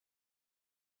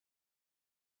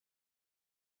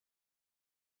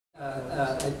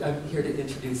I'm here to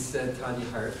introduce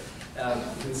Tonya Hart,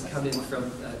 who's come in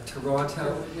from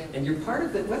Toronto, and you're part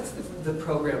of the, what's the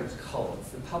program called? It's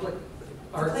the Public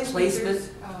Art Placement?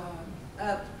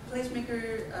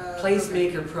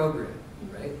 Placemaker program,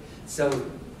 right? So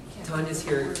Tonya's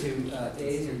here to,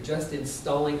 you're just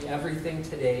installing everything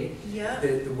today. Yeah.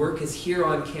 The work is here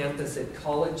on campus at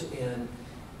college, and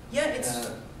yeah,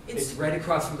 it's right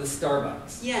across from the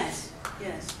Starbucks. Yes,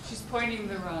 yes. She's pointing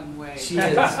the wrong way. She is.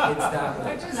 It's that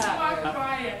way. I just walked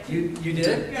by it. You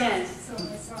did? Yes. So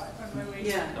I saw it on my way.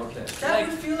 Yeah. Okay. That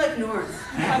would feel like north.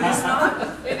 It's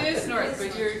not. It is north,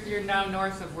 but you're now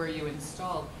north of where you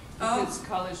installed because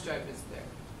College Drive is there.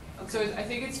 Okay. So I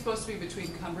think it's supposed to be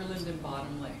between Cumberland and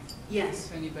Bottom Lake. Yes.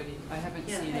 If anybody, I haven't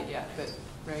seen it yet, but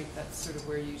right, that's sort of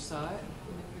where you saw it.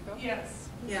 Yes.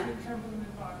 Yeah. Cumberland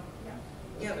and Bottom.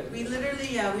 Yeah. We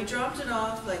literally, we dropped it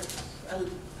off like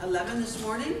 11 this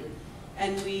morning,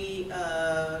 and we,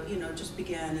 just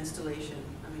began installation.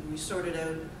 I mean, we sorted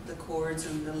out the cords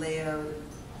and the layout.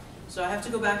 So I have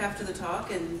to go back after the talk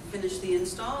and finish the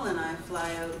install, and I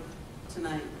fly out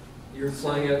tonight. You're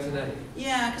flying out tonight?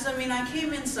 Yeah, because I mean, I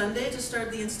came in Sunday to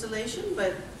start the installation,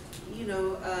 but,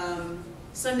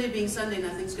 Sunday being Sunday,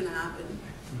 nothing's going to happen.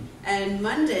 And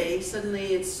Monday,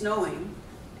 suddenly it's snowing,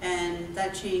 and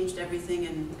that changed everything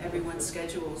and everyone's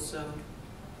schedule, so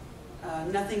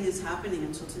nothing is happening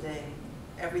until today.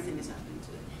 Everything is happening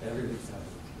today. Everything's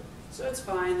happening today. So it's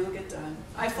fine, it'll get done.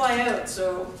 I fly out,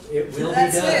 so it will be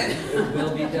done. It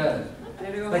will be done.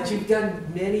 But you've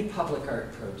done many public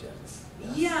art projects.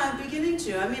 Yeah, I'm beginning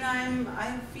to. I mean,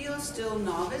 I feel still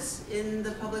novice in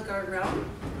the public art realm,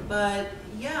 but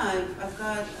yeah, I've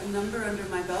got a number under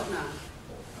my belt now,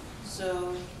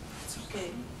 so it's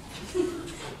okay.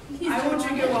 I won't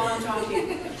drink it while I'm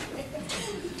talking.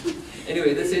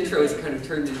 Anyway, this intro has kind of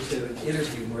turned into an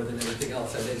interview more than anything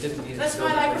else. I didn't mean That's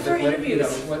fine. I prefer interviews.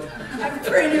 I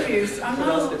prefer interviews. I'm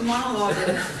not a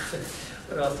monologuer.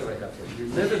 What else do I have here?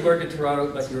 You live and work in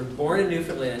Toronto, but you were born in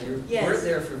Newfoundland. You weren't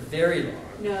there for very long.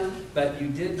 No. But you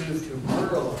did move to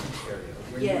rural Ontario,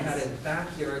 where you had a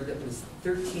backyard that was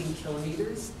 13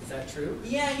 kilometers. Is that true?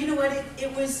 Yeah, you know what?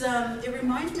 It was. It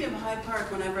reminds me of Hyde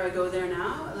Park whenever I go there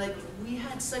now. Like, we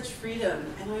had such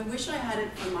freedom, and I wish I had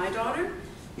it for my daughter.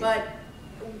 But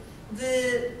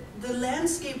the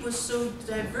landscape was so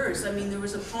diverse. I mean, there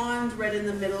was a pond right in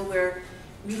the middle where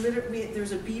there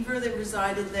was a beaver that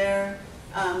resided there.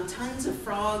 Tons of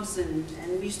frogs, and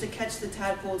we used to catch the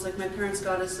tadpoles. Like, my parents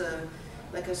got us a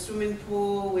swimming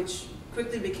pool, which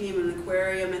quickly became an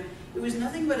aquarium, and it was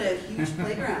nothing but a huge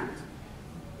playground.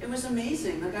 It was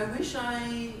amazing. Like, I wish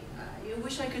I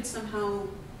could somehow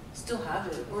still have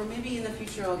it, or maybe in the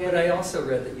future I'll get it. But I also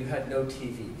read that you had no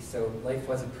TV, so life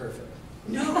wasn't perfect.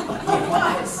 No, it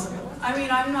was. I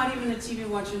mean, I'm not even a TV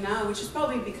watcher now, which is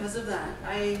probably because of that.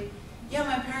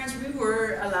 My parents, we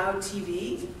were allowed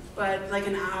TV, but like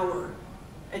an hour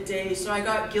a day. So I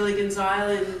got Gilligan's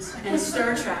Island and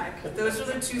Star Trek. Those were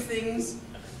the two things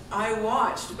I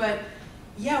watched. But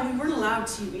yeah, we weren't allowed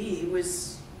TV. It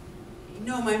was,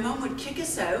 my mom would kick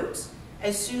us out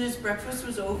as soon as breakfast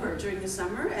was over during the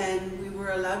summer, and we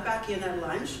were allowed back in at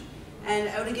lunch and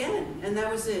out again. And that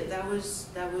was it. That was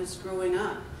growing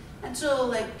up.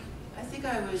 Until I think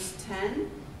I was 10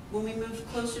 when we moved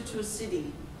closer to a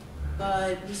city.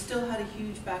 But we still had a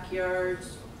huge backyard.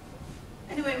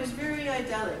 Anyway, it was very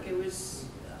idyllic. It was,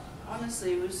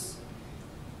 honestly, it was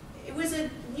a,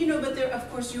 but there, of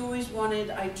course, you always wanted,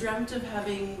 I dreamt of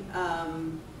having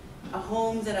a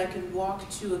home that I could walk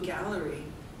to a gallery.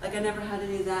 Like, I never had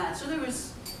any of that. So there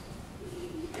was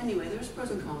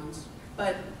pros and cons.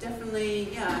 But definitely,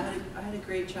 yeah, I had a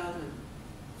great childhood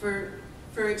for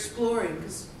exploring,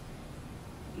 because,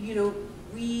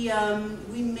 we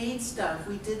made stuff,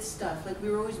 we did stuff. Like, we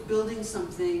were always building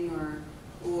something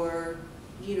or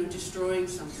destroying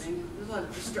something. There's a lot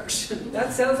of destruction.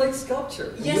 That sounds like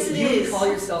sculpture. Yes, it is. You call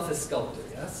yourself a sculptor,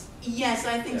 yes? Yes,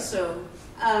 I think so.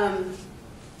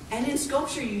 And in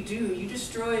sculpture, you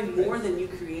destroy more than you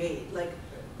create, like,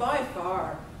 by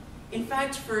far. In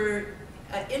fact, for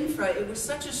infra, it was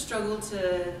such a struggle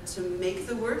to make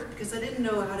the work, because I didn't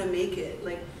know how to make it.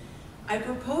 Like, I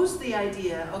proposed the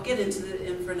idea. I'll get into the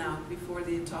infra now before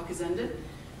the talk is ended.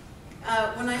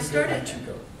 When I started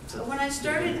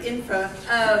infra,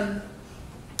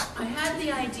 I had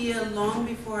the idea long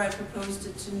before I proposed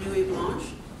it to Nuit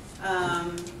Blanche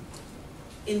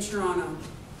in Toronto,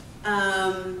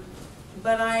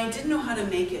 but I didn't know how to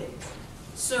make it.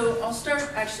 So I'll start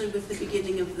actually with the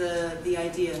beginning of the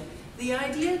idea. The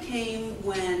idea came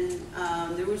when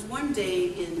there was one day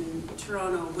in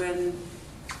Toronto when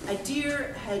a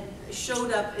deer had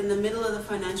showed up in the middle of the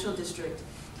financial district,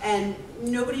 and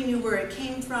nobody knew where it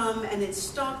came from, and it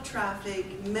stopped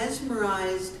traffic,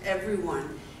 mesmerized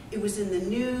everyone. It was in the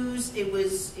news, it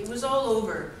was all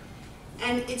over.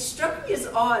 And it struck me as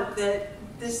odd that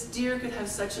this deer could have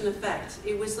such an effect.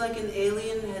 It was like an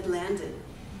alien had landed.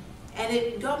 And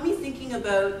it got me thinking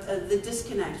about the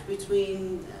disconnect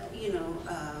between,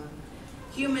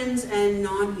 humans and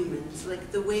non-humans,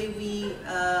 like the way we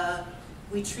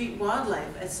treat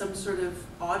wildlife as some sort of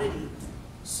oddity.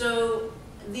 So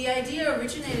the idea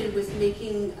originated with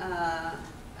making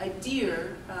a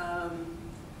deer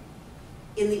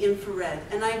in the infrared.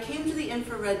 And I came to the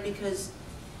infrared because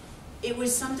it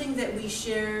was something that we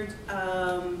shared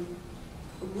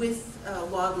with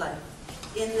wildlife,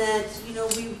 in that,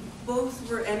 we both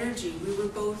were energy. We were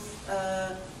both,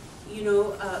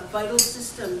 vital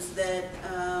systems that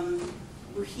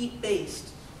were heat-based.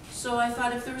 So I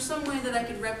thought if there was some way that I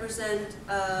could represent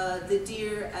the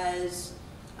deer as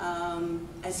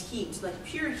heat, like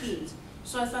pure heat,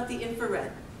 so I thought the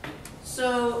infrared.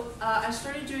 So I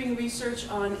started doing research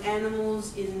on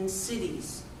animals in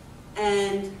cities,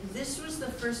 and this was the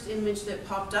first image that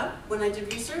popped up when I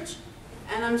did research.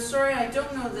 And I'm sorry, I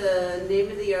don't know the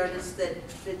name of the artist that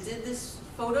did this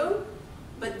photo,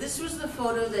 but this was the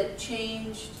photo that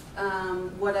changed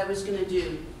what I was going to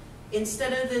do.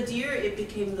 Instead of the deer, it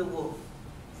became the wolf,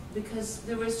 because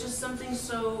there was just something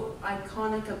so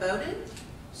iconic about it.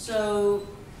 So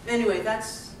anyway,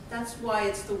 that's why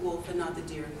it's the wolf and not the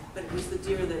deer, but it was the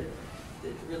deer that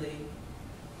really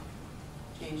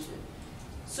changed it.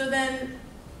 So then,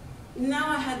 now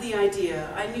I had the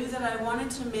idea. I knew that I wanted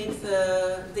to make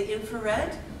the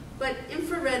infrared, but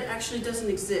infrared actually doesn't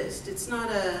exist. It's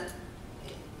not a,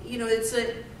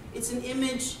 it's an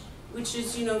image which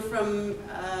is, from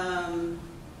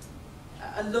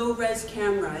a low-res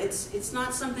camera. It's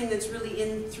not something that's really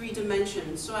in 3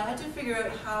 dimensions. So I had to figure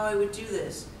out how I would do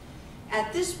this.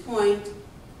 At this point,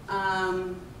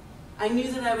 I knew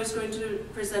that I was going to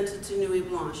present it to Nuit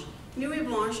Blanche. Nuit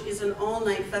Blanche is an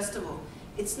all-night festival.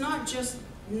 It's not just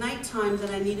nighttime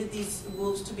that I needed these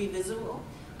wolves to be visible.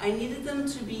 I needed them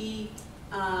to be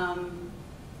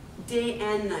day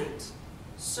and night.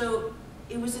 So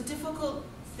it was a difficult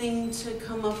thing to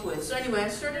come up with. So anyway, I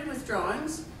started with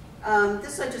drawings.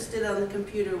 This I just did on the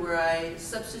computer, where I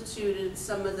substituted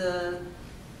some of the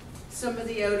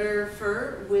outer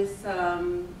fur with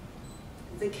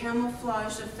the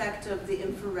camouflage effect of the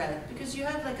infrared, because you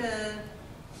have like a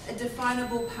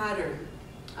definable pattern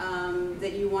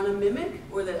that you want to mimic,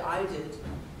 or that I did.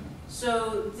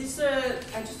 So this,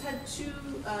 I just had 2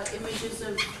 images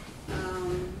of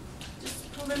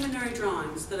just preliminary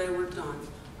drawings that I worked on.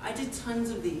 I did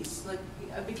tons of these. Like,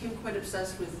 I became quite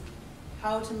obsessed with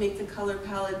how to make the color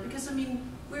palette, because I mean,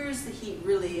 where is the heat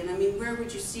really? And I mean, where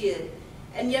would you see it?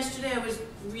 And yesterday I was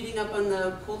reading up on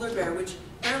the polar bear, which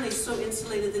apparently is so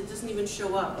insulated that it doesn't even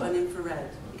show up on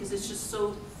infrared, because it's just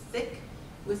so thick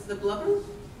with the blubber.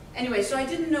 Anyway, so I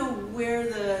didn't know where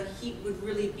the heat would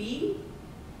really be,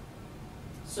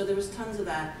 so there was tons of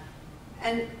that.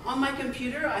 And on my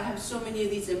computer, I have so many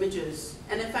of these images.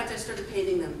 And in fact, I started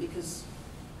painting them because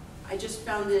I just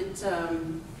found it, I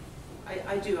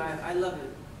love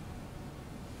it.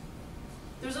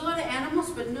 There's a lot of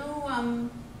animals, but no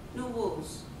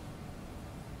wolves.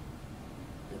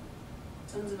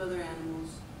 Tons of other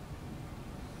animals.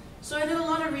 So I did a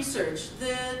lot of research.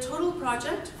 The total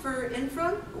project for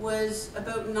Infra was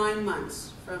about 9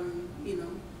 months, from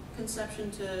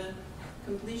conception to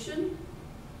completion.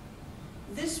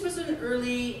 This was an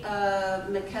early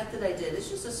maquette that I did. It's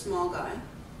just a small guy.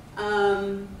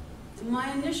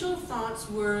 My initial thoughts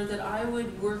were that I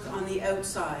would work on the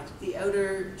outside, the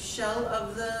outer shell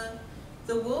of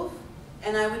the wolf,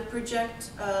 and I would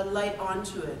project light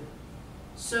onto it.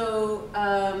 So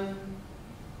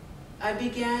I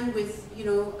began with,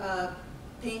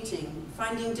 painting,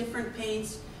 finding different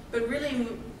paints, but really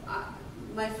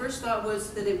my first thought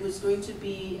was that it was going to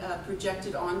be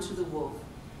projected onto the wolf.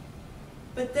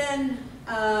 But then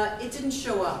it didn't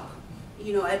show up,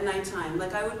 at nighttime.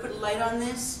 Like, I would put light on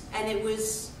this, and it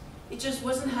just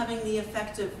wasn't having the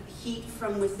effect of heat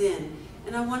from within.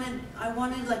 And I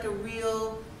wanted like a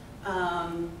real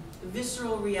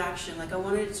visceral reaction. Like, I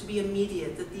wanted it to be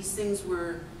immediate, that these things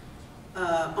were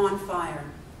on fire.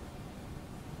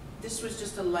 This was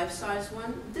just a life-size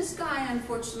one. This guy,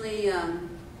 unfortunately,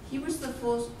 he was the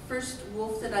first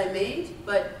wolf that I made,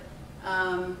 but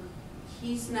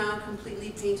he's now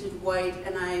completely painted white,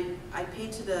 and I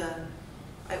painted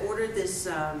I ordered this,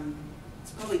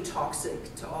 it's probably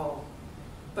toxic to all,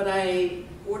 but I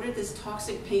ordered this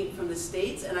toxic paint from the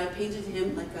States, and I painted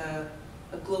him like a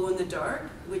glow-in-the-dark,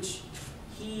 which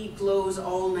he glows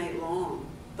all night long.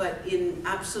 but in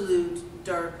absolute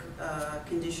dark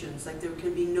conditions, like there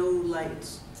can be no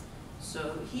light.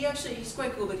 So he's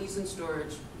quite cool, but he's in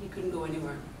storage. He couldn't go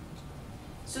anywhere.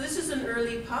 So this is an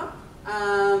early pup.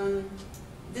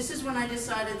 This is when I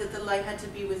decided that the light had to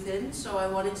be within, so I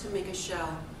wanted to make a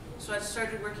shell. So I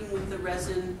started working with the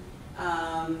resin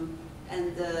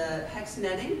and the hex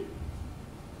netting.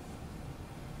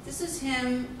 This is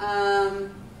him.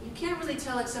 You can't really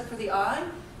tell except for the eye,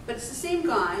 but it's the same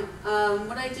guy.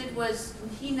 What I did was,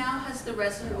 he now has the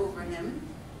resin over him,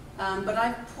 but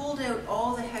I pulled out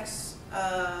all the hex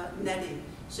netting,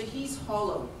 so he's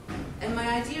hollow. And my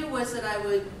idea was that I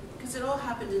would, because it all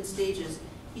happened in stages,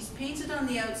 he's painted on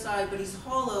the outside, but he's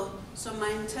hollow, so my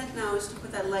intent now is to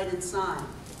put that light inside.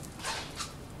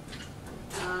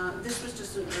 This was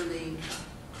just an early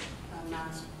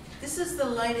mask. This is the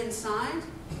light inside,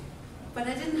 but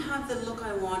I didn't have the look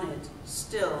I wanted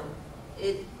still.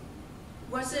 It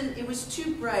was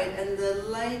too bright, and the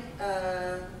light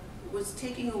was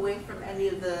taking away from any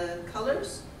of the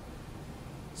colors.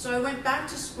 So I went back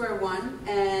to square one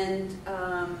and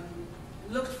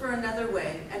looked for another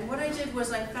way. And what I did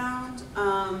was I found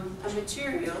a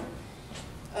material,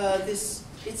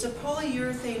 it's a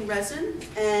polyurethane resin,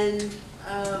 and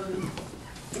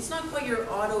it's not quite your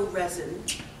auto resin,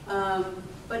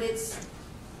 but it's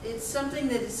something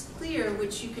that is clear,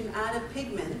 which you can add a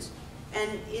pigment,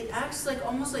 and it acts like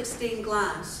almost like stained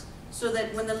glass, so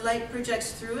that when the light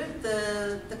projects through it,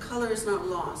 the color is not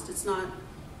lost. It's not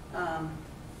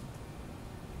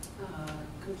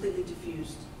completely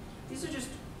diffused. These are just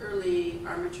early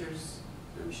armatures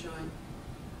I'm showing.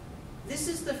 This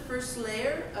is the first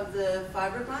layer of the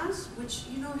fiberglass, which,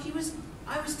 you know,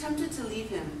 I was tempted to leave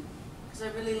him because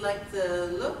I really liked the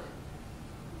look.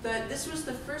 But this was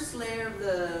the first layer of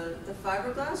the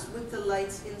fiberglass with the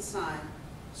lights inside.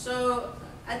 So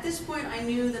at this point I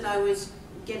knew that I was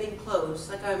getting close.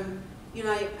 Like I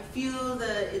feel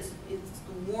that it's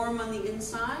warm on the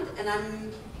inside,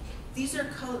 and these are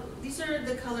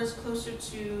the colors closer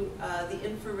to the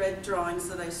infrared drawings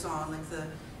that I saw, like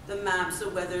the maps, the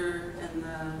weather, and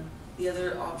the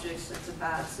other objects like the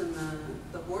bats and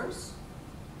the horse.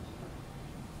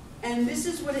 And this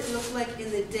is what it looked like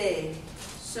in the day.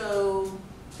 So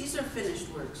these are finished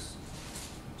works,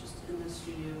 just in the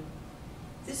studio.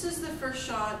 This is the first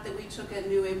shot that we took at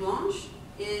Nuit Blanche.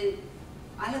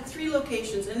 I had 3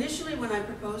 locations. Initially, when I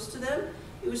proposed to them,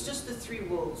 it was just the 3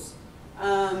 wolves.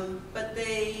 But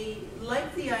they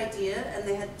liked the idea, and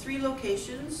they had 3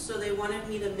 locations, so they wanted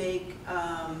me to make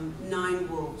 9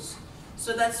 wolves.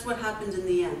 So that's what happened in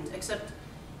the end, except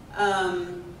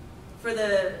for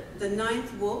the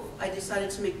 9th wolf, I decided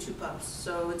to make 2 pups.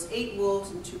 So it's 8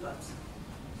 wolves and 2 pups.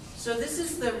 So this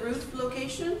is the roof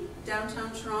location,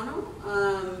 downtown Toronto.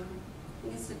 I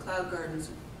think it's the Cloud Gardens,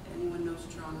 if anyone knows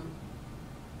Toronto.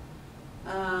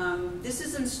 This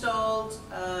is installed,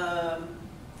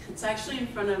 it's actually in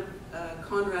front of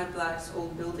Conrad Black's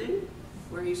old building,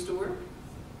 where he used to work.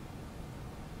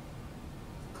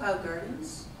 Cloud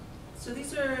Gardens. So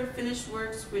these are finished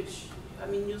works, which, I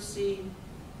mean, you'll see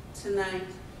tonight.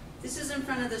 This is in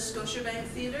front of the Scotiabank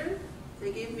Theatre.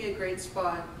 They gave me a great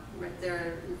spot right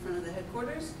there in front of the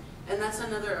headquarters. And that's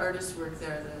another artist's work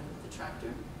there, the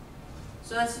tractor.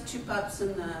 So that's the 2 pups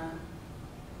and the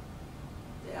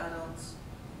adults.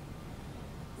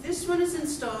 This one is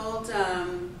installed,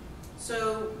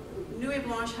 so Nuit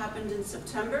Blanche happened in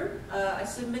September. I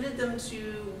submitted them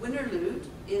to Winterlude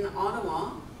in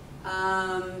Ottawa.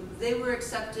 They were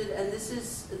accepted, and this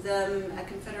is them at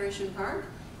Confederation Park.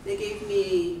 They gave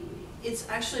me, it's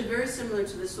actually very similar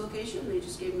to this location. They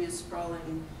just gave me a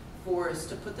sprawling forest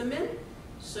to put them in.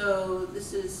 So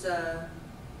this is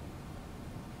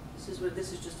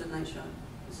just a night shot.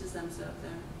 This is them set up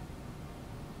there.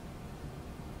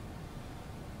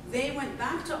 They went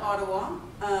back to Ottawa.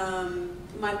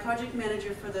 My project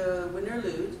manager for the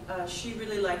Winterlude, she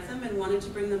really liked them and wanted to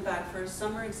bring them back for a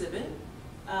summer exhibit.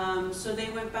 So they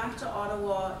went back to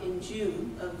Ottawa in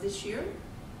June of this year,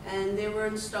 and they were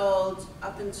installed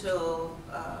up until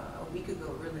a week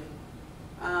ago, really.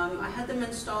 I had them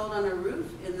installed on a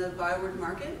roof in the Byward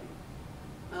Market,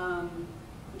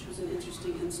 which was an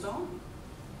interesting install,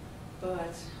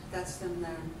 but that's them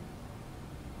there.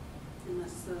 And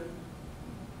that's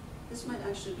this might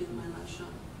actually be my last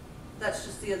shot. That's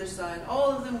just the other side. All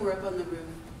of them were up on the roof.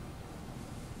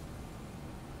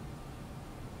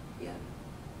 Yeah.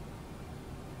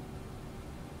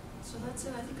 So that's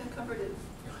it. I think I covered it.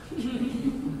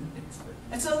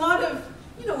 It's a lot of,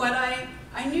 you know what,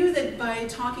 I knew that by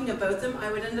talking about them,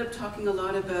 I would end up talking a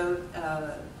lot about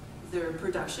their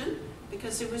production,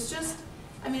 because it was just,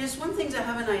 I mean, it's one thing to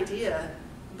have an idea,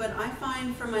 but I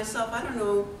find for myself, I don't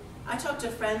know, I talk to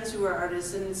friends who are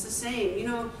artists and it's the same, you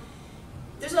know,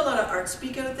 there's a lot of art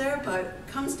speak out there, but it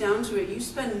comes down to it, you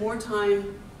spend more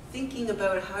time thinking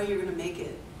about how you're going to make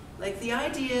it. Like the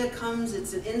idea comes,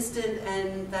 it's an instant,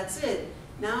 and that's it.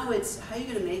 Now it's how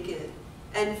you're going to make it.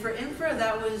 And for Infra,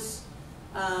 that was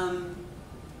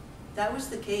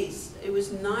the case. It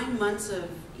was 9 months of,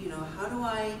 you know, how do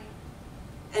I,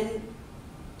 and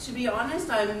to be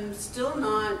honest, I'm still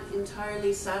not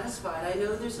entirely satisfied. I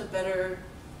know there's a better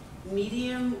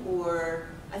medium, or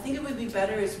I think it would be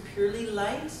better as purely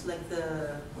light, like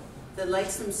the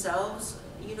lights themselves,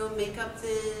 you know, make up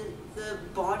the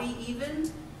body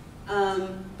even.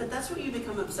 But that's what you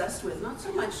become obsessed with, not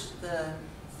so much the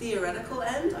theoretical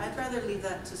end. I'd rather leave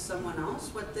that to someone else,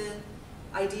 what the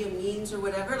idea means or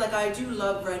whatever. Like I do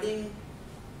love writing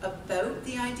about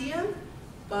the idea,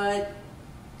 but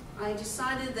I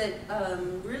decided that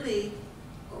really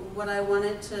what I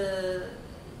wanted to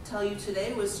tell you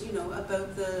today was, you know,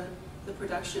 about the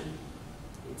production.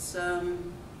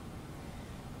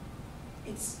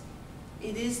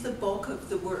 It is the bulk of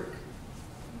the work.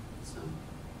 So.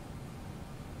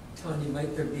 Tonya,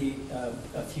 might there be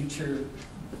a future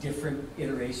different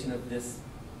iteration of this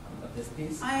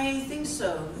piece? I think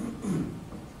so.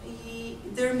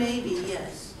 There may be,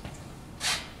 yes.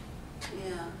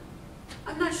 Yeah.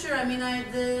 I'm not sure. I mean,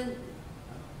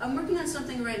 I'm working on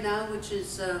something right now which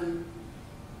is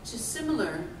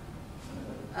similar.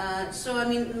 So I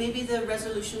mean, maybe the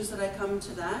resolutions that I come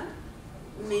to that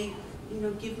may, you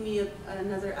know, give me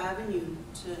another avenue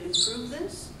to improve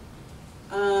this.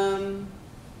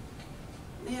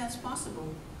 Yeah, it's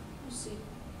possible. We'll see.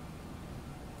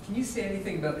 Can you say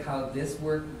anything about how this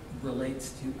work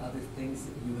relates to other things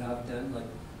that you have done? Like,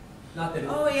 not that.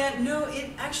 Oh yeah, no.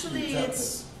 It actually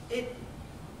this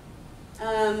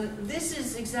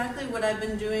is exactly what I've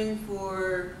been doing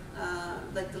for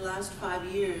like the last 5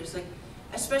 years. Like,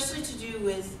 especially to do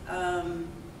with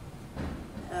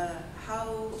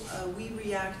how we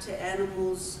react to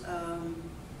animals,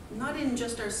 not in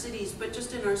just our cities, but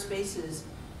just in our spaces.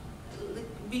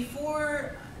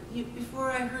 Before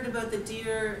I heard about the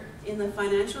deer in the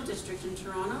financial district in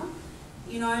Toronto,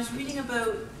 you know, I was reading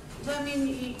about, I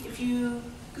mean, if you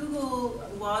Google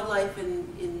wildlife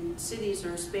in cities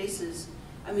or spaces,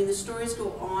 I mean, the stories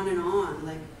go on and on.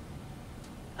 Like,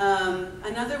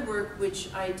 another work which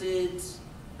I did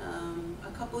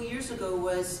a couple years ago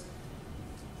was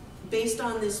based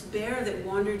on this bear that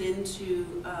wandered into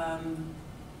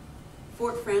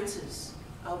Fort Frances,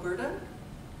 Alberta.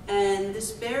 And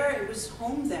this bear, it was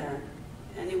home there,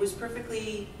 and it was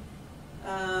perfectly,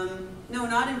 no,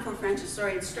 not in Fort Frances,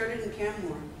 sorry, it started in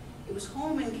Canmore. It was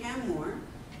home in Canmore,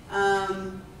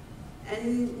 and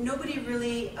nobody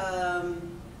really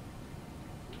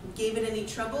gave it any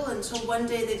trouble until one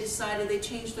day they decided, they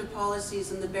changed their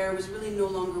policies, and the bear was really no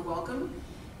longer welcome.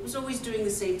 It was always doing the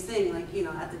same thing, like, you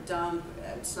know, at the dump,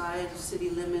 outside,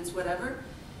 city limits, whatever.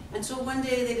 And so one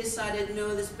day they decided,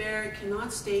 no, this bear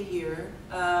cannot stay here.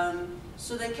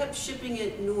 So they kept shipping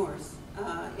it north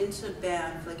into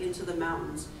Banff, like into the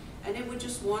mountains. And it would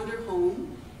just wander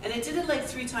home. And it did it like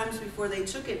 3 times before they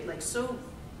took it like so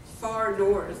far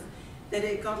north that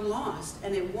it got lost.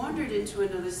 And it wandered into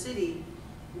another city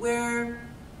where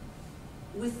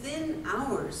within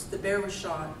hours the bear was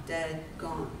shot, dead,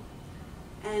 gone.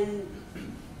 And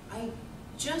I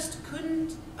just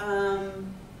couldn't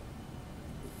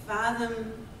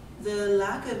fathom the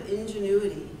lack of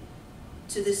ingenuity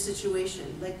to this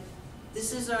situation. Like,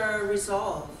 this is our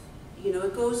resolve. You know,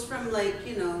 it goes from like,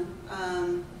 you know,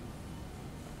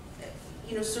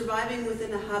 surviving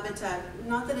within a habitat.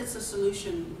 Not that it's a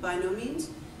solution by no means,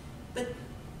 but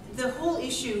the whole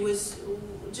issue was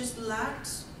just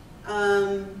lacked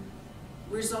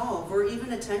resolve or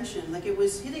even attention. Like, it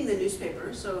was hitting the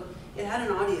newspaper, so it had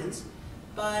an audience,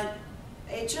 but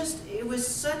it was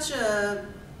such a,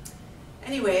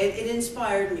 anyway, it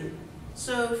inspired me.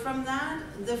 So from that,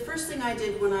 the first thing I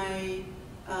did when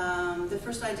the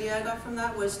first idea I got from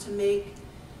that was to make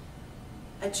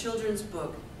a children's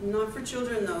book. Not for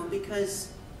children though,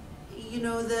 because, you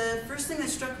know, the first thing that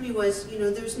struck me was, you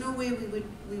know, there's no way we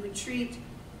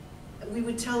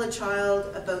would tell a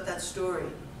child about that story.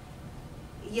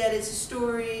 Yet it's a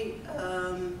story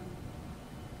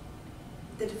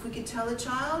that if we could tell a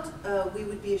child, we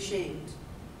would be ashamed.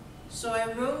 So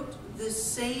I wrote the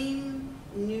same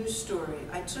news story.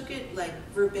 I took it like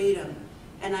verbatim,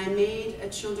 and I made a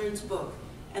children's book.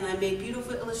 And I made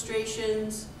beautiful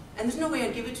illustrations, and there's no way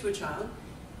I'd give it to a child.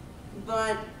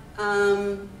 But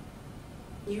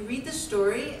you read the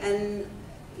story, and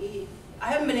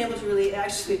I haven't been able to really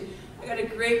actually, I got a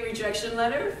great rejection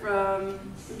letter from,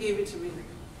 who gave it to me?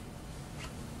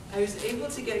 I was able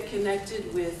to get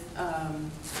connected with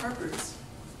Harper's,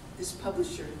 this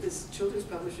publisher, this children's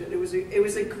publisher. It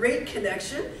was a great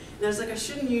connection, and I was like, I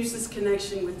shouldn't use this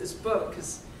connection with this book,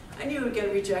 because I knew it would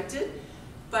get rejected,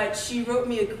 but she wrote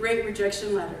me a great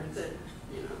rejection letter that,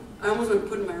 you know, I almost want to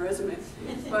put in my resume.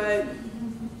 But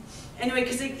anyway,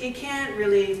 because it can't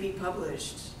really be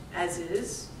published as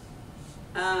is.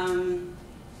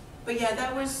 But yeah,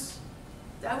 that was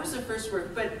the first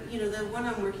work. But you know, the one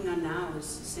I'm working on now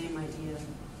is the same idea.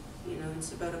 You know,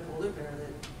 it's about a polar bear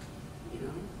that, you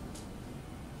know,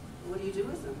 what do you do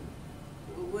with them?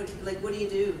 What do you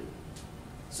do?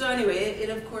 So anyway, it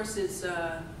of course is.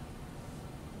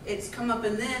 It's come up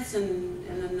in this and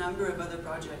a number of other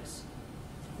projects.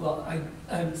 Well,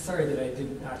 I'm sorry that I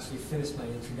didn't actually finish my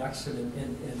introduction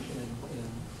and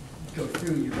go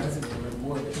through your resume a little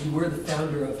more, but you were the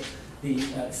founder of the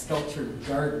Sculpture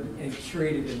Garden and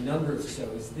curated a number of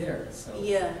shows there. So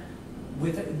Yeah.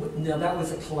 Now that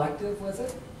was a collective, was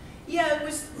it? Yeah,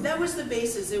 that was the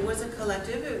basis. It was a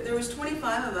collective. There was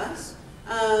 25 of us,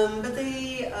 but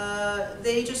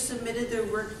they just submitted their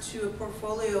work to a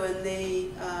portfolio, and they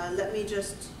let me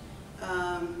just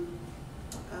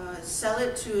sell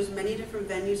it to as many different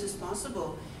venues as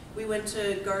possible. We went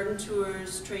to garden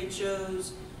tours, trade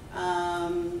shows.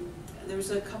 There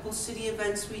was a couple city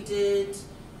events we did.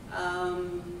 I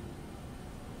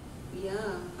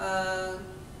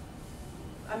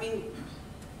mean,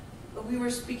 we were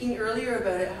speaking earlier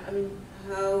about it. I mean,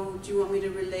 how do you want me to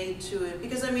relate to it?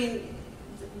 Because I mean,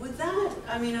 with that,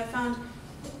 I mean, I found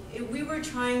we were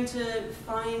trying to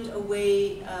find a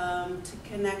way to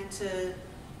connect to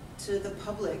the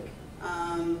public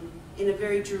in a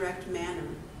very direct manner.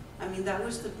 I mean, that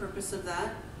was the purpose of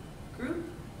that group.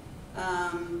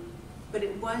 But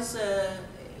it was a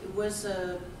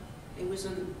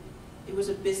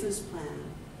business plan,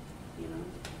 you know.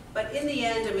 But in the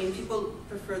end, I mean, people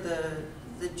prefer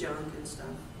the junk and stuff.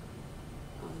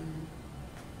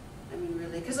 I mean,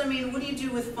 really, because I mean, what do you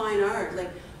do with fine art?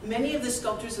 Like many of the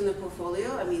sculptures in the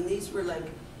portfolio, I mean, these were like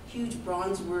huge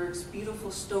bronze works, beautiful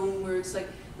stone works. Like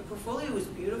the portfolio was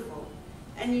beautiful,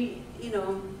 and you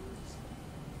know,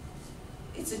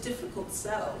 it's a difficult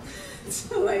sell.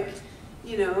 So like,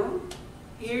 you know,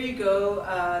 here you go.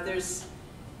 There's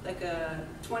like a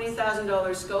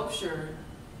 $20,000 sculpture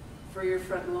for your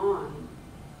front lawn.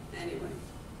 Anyway,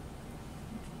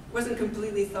 wasn't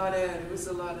completely thought out. It was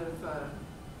a lot of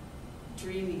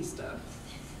dreamy stuff.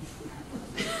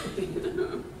 You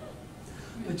know?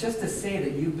 But just to say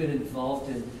that you've been involved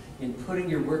in putting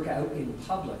your work out in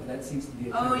public, that seems to be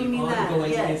a kind of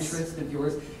ongoing interest of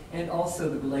yours, and also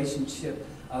the relationship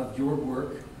of your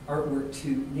work, artwork,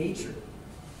 to nature.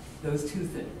 Those two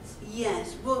things.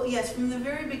 Yes, well, yes, from the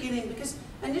very beginning, because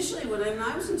initially when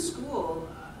I was in school,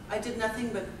 I did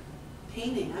nothing but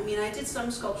painting. I mean, I did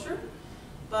some sculpture,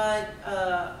 but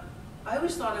I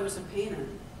always thought I was a painter.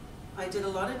 I did a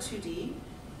lot of 2D,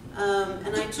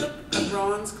 and I took a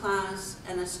bronze class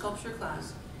and a sculpture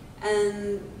class,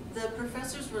 and the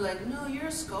professors were like, no, you're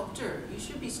a sculptor, you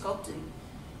should be sculpting.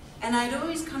 And I'd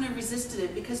always kind of resisted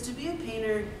it, because to be a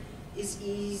painter is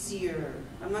easier.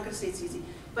 I'm not going to say it's easy,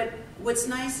 but what's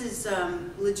nice is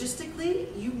logistically,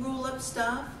 you roll up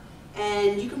stuff,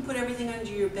 and you can put everything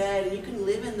under your bed, and you can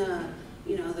live in the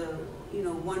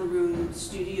one-room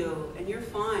studio, and you're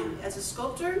fine. As a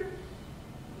sculptor,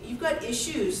 you've got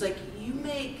issues. Like you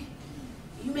make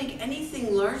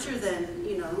anything larger than,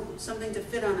 you know, something to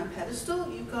fit on a pedestal,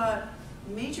 you've got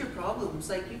major problems.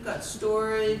 Like you've got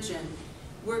storage and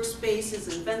workspaces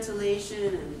and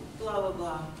ventilation and blah blah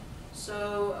blah.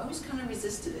 So I always kind of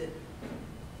resisted it,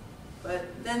 but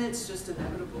then it's just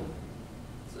inevitable.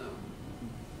 So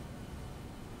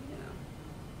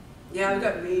yeah, I've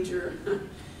got major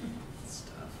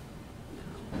stuff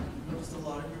now. I noticed a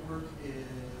lot of your work is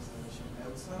shown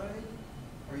outside.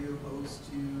 Are you opposed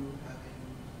to having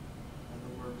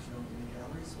the work shown in a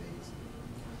gallery space?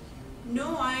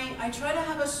 No, I try to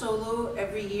have a solo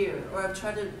every year, or I've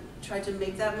tried to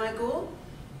make that my goal.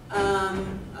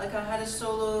 Like I had a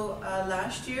solo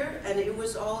last year, and it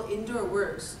was all indoor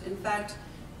works. In fact,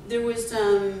 there was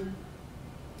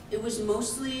it was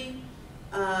mostly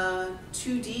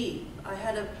 2D. I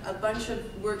had a bunch of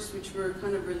works which were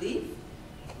kind of relief,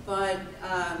 but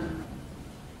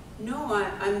no,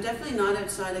 I'm definitely not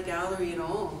outside a gallery at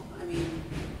all. I mean,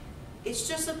 it's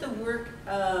just that the work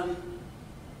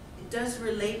it does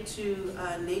relate to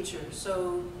nature,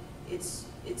 so it's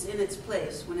in its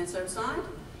place when it's outside.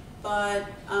 But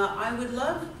I would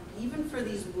love, even for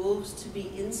these wolves, to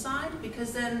be inside,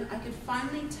 because then I could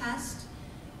finally test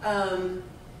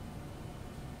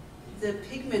the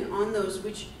pigment on those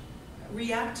which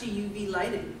react to UV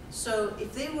lighting. So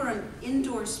if they were an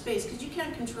indoor space, because you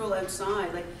can't control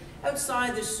outside, like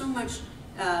outside there's so much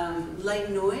light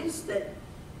noise that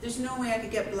there's no way I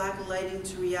could get black lighting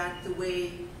to react the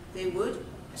way they would.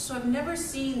 So I've never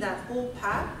seen that whole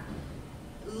pack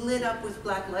lit up with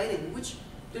black lighting, which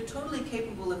they're totally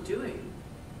capable of doing.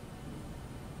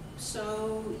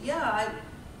 So yeah,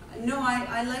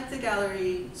 I like the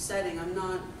gallery setting. I'm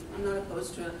not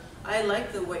opposed to it. I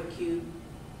like the white cube,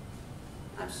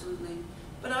 absolutely.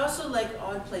 But I also like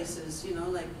odd places, you know,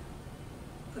 like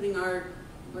putting art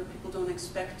where people don't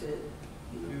expect it.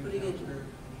 You know, putting it. Any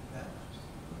theft?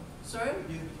 Sorry? Have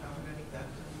you encountered any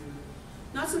theft?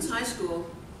 Not since high school.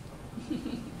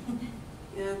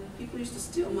 Yeah, people used to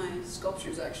steal my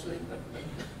sculptures actually.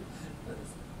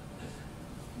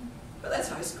 But that's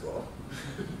high school.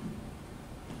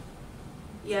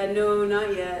 Yeah, no,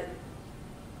 not yet.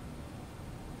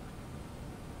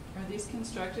 Are these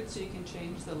constructed so you can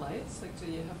change the lights? Like, do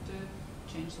you have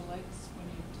to change the lights when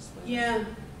you display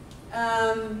them?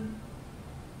 Yeah.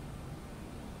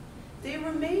 They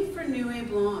were made for Nuit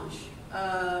Blanche,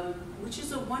 which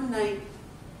is a one-night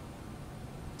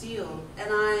deal.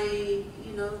 And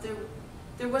you know,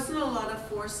 there wasn't a lot of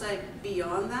foresight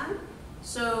beyond that.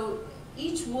 So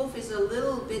each wolf is a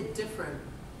little bit different,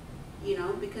 you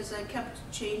know, because I kept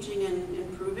changing and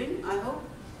improving, I hope,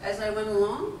 as I went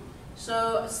along.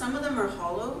 So some of them are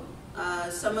hollow,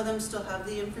 some of them still have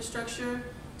the infrastructure,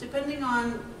 depending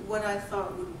on what I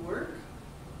thought would work.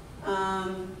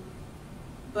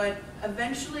 But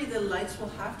eventually the lights will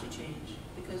have to change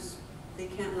because they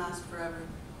can't last forever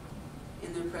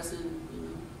in their present, you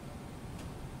know,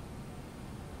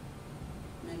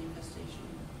 manifestation.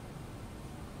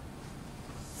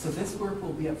 So this work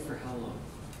will be up for how long?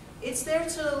 It's there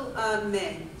till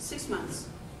May, 6 months.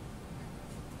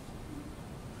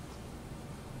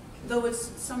 Though it's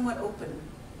somewhat open.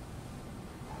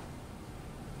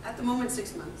 At the moment,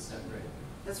 6 months. Is that right?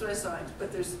 That's what I signed,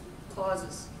 but there's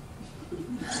clauses.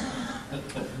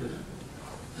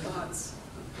 Lots of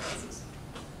clauses.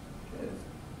 Good.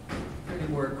 If there are any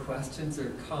more questions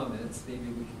or comments, maybe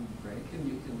we can break and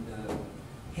you can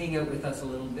hang out with us a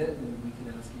little bit and we can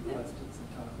ask you questions and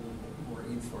talk a little bit more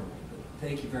informally. But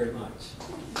thank you very much.